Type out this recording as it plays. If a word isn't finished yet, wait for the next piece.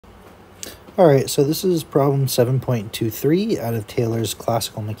Alright, so this is problem 7.23 out of Taylor's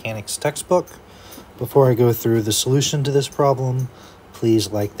Classical Mechanics textbook. Before I go through the solution to this problem,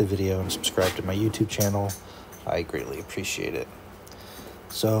 please like the video and subscribe to my YouTube channel. I greatly appreciate it.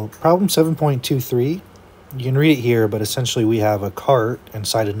 So problem 7.23, you can read it here, but essentially we have a cart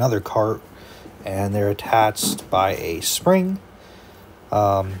inside another cart, and they're attached by a spring.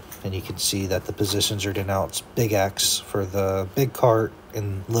 And you can see that the positions are denoted big X for the big cart,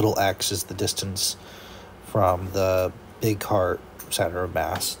 and little x is the distance from the big cart center of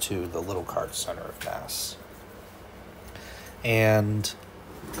mass to the little cart center of mass. And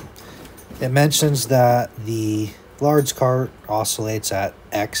it mentions that the large cart oscillates at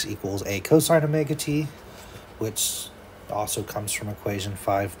x equals a cosine omega t, which also comes from equation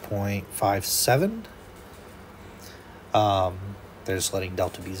 5.57. They're just letting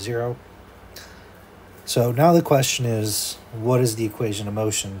delta be 0. So now the question is, what is the equation of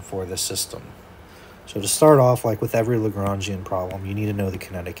motion for this system? So to start off, like with every Lagrangian problem, you need to know the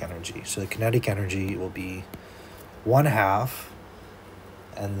kinetic energy. So the kinetic energy will be 1/2,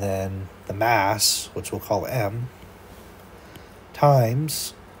 and then the mass, which we'll call m,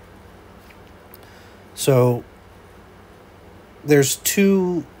 times. So there's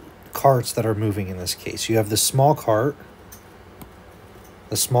two carts that are moving in this case. You have the small cart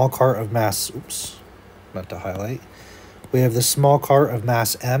of mass, meant to highlight. We have the small cart of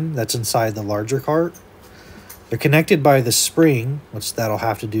mass m that's inside the larger cart. They're connected by the spring, which that'll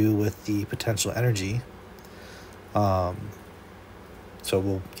have to do with the potential energy. So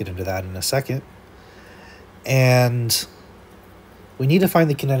we'll get into that in a second. And we need to find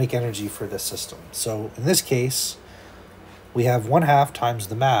the kinetic energy for this system. So in this case, we have 1/2 times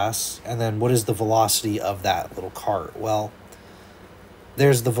the mass, and then what is the velocity of that little cart? Well,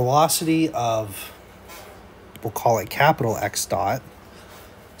 there's the velocity of, we'll call it capital X dot.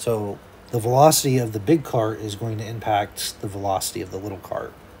 So the velocity of the big cart is going to impact the velocity of the little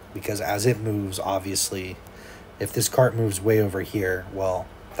cart, because as it moves, obviously, if this cart moves way over here, well,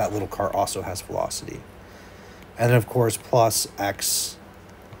 that little cart also has velocity. And then, of course, plus X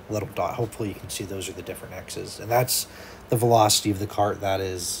little dot. Hopefully you can see those are the different X's. And that's the velocity of the cart that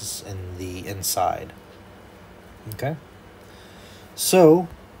is in the inside. Okay? So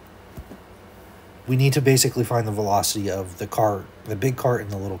we need to basically find the velocity of the cart, the big cart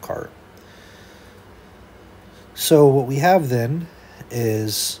and the little cart. So what we have then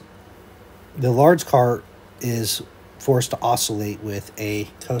is the large cart is forced to oscillate with a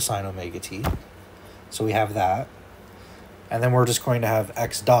cosine omega t. So we have that. And then we're just going to have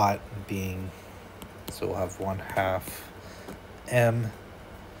x dot being, so we'll have 1/2 m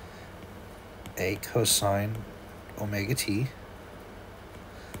a cosine omega t.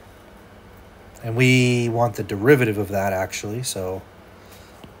 And we want the derivative of that, actually. So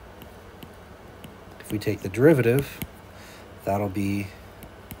if we take the derivative, that'll be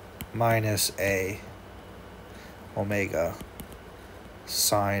minus a omega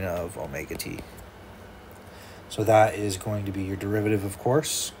sine of omega t. So that is going to be your derivative, of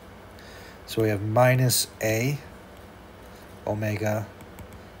course. So we have minus a omega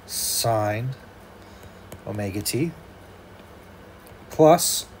sine omega t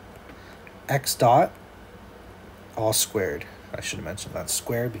plus x dot all squared. I should have mentioned that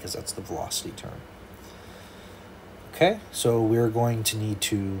squared because that's the velocity term. Okay, so we're going to need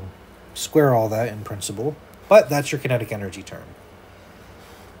to square all that in principle, but that's your kinetic energy term.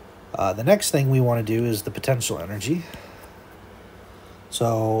 The next thing we want to do is the potential energy.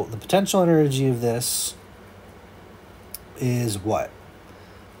 So the potential energy of this is what?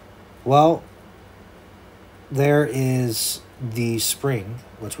 Well, there is the spring,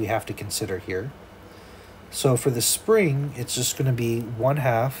 which we have to consider here. So for the spring, it's just going to be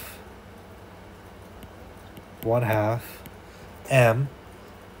 1/2 m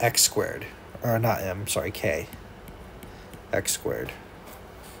x squared, or not m, sorry, k x squared.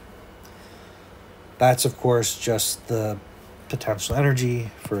 That's, of course, just the potential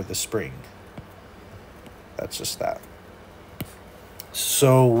energy for the spring. That's just that.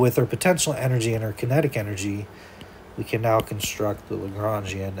 So with our potential energy and our kinetic energy, we can now construct the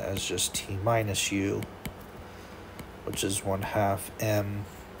Lagrangian as just t minus u, which is 1/2 m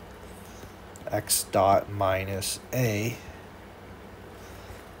x dot minus a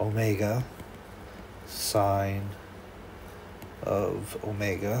omega sine of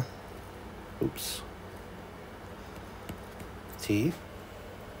omega, t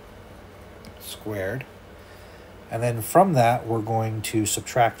squared. And then from that, we're going to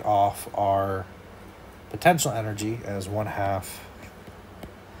subtract off our potential energy as 1/2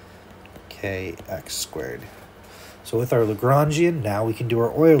 kx squared. So with our Lagrangian, now we can do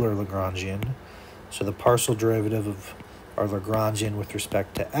our Euler Lagrangian. So the partial derivative of our Lagrangian with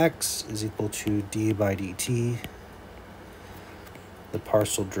respect to x is equal to d by dt. The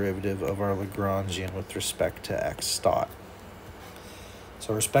partial derivative of our Lagrangian with respect to x dot. So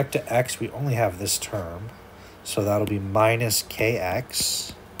with respect to x, we only have this term. So that'll be minus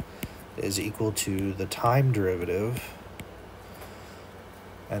kx is equal to the time derivative.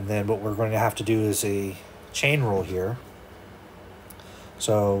 And then what we're going to have to do is a chain rule here.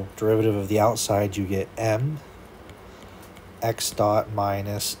 So derivative of the outside, you get m x dot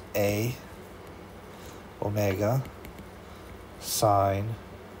minus a omega sine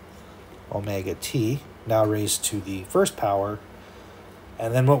omega t, now raised to the first power.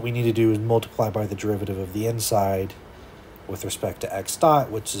 And then what we need to do is multiply by the derivative of the inside with respect to x dot,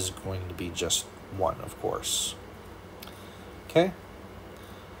 which is going to be just 1, of course. Okay,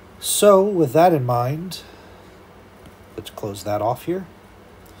 so with that in mind, let's close that off here.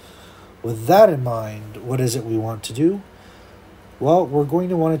 With that in mind, what is it we want to do? Well, we're going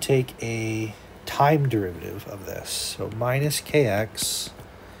to want to take a time derivative of this. So minus kx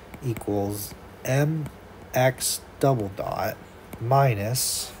equals mx double dot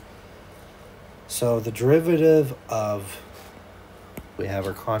minus, so the derivative of, we have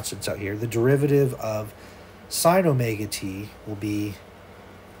our constants out here, the derivative of sine omega t will be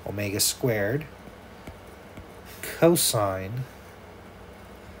omega squared cosine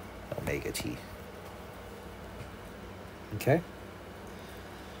omega t. Okay?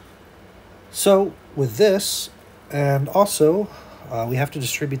 So with this, and also we have to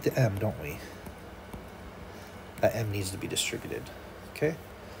distribute the m, don't we? That m needs to be distributed. Okay?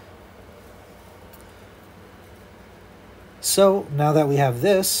 So now that we have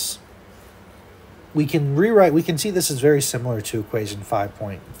this, we can rewrite, we can see this is very similar to equation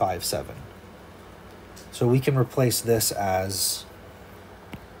 5.57. So we can replace this as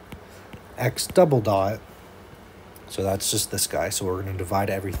x double dot, so that's just this guy, so we're going to divide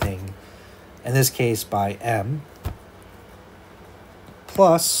everything, in this case by m,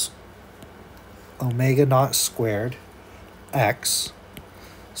 plus omega naught squared x,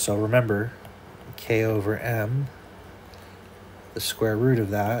 so remember, k over m, the square root of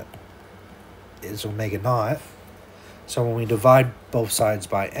that is omega naught, so when we divide both sides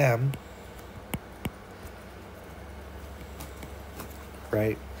by m,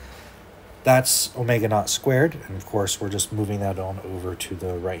 right, that's omega naught squared, and of course we're just moving that on over to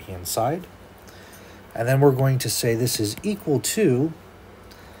the right hand side. And then we're going to say this is equal to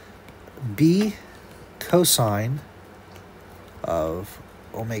b cosine of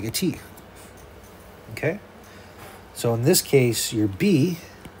omega t. Okay? So in this case, your b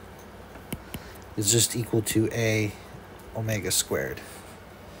is just equal to a omega squared.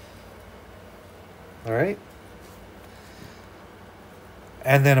 All right?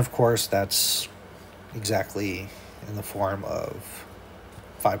 And then, of course, that's exactly in the form of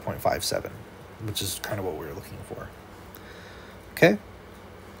 5.57, which is kind of what we were looking for. Okay?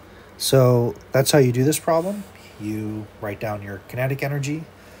 So that's how you do this problem. You write down your kinetic energy.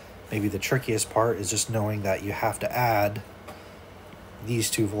 Maybe the trickiest part is just knowing that you have to add these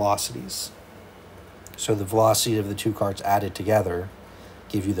two velocities. So the velocity of the two carts added together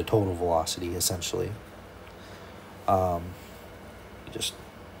give you the total velocity, essentially. Just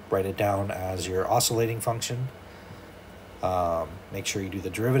write it down as your oscillating function. Make sure you do the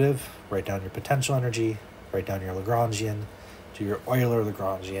derivative, write down your potential energy, write down your Lagrangian, do your Euler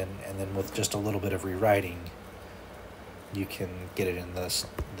Lagrangian, and then with just a little bit of rewriting, you can get it in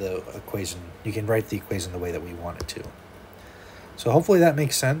the equation. You can write the equation the way that we want it to. So hopefully that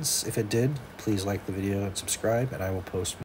makes sense. If it did, please like the video and subscribe, and I will post more.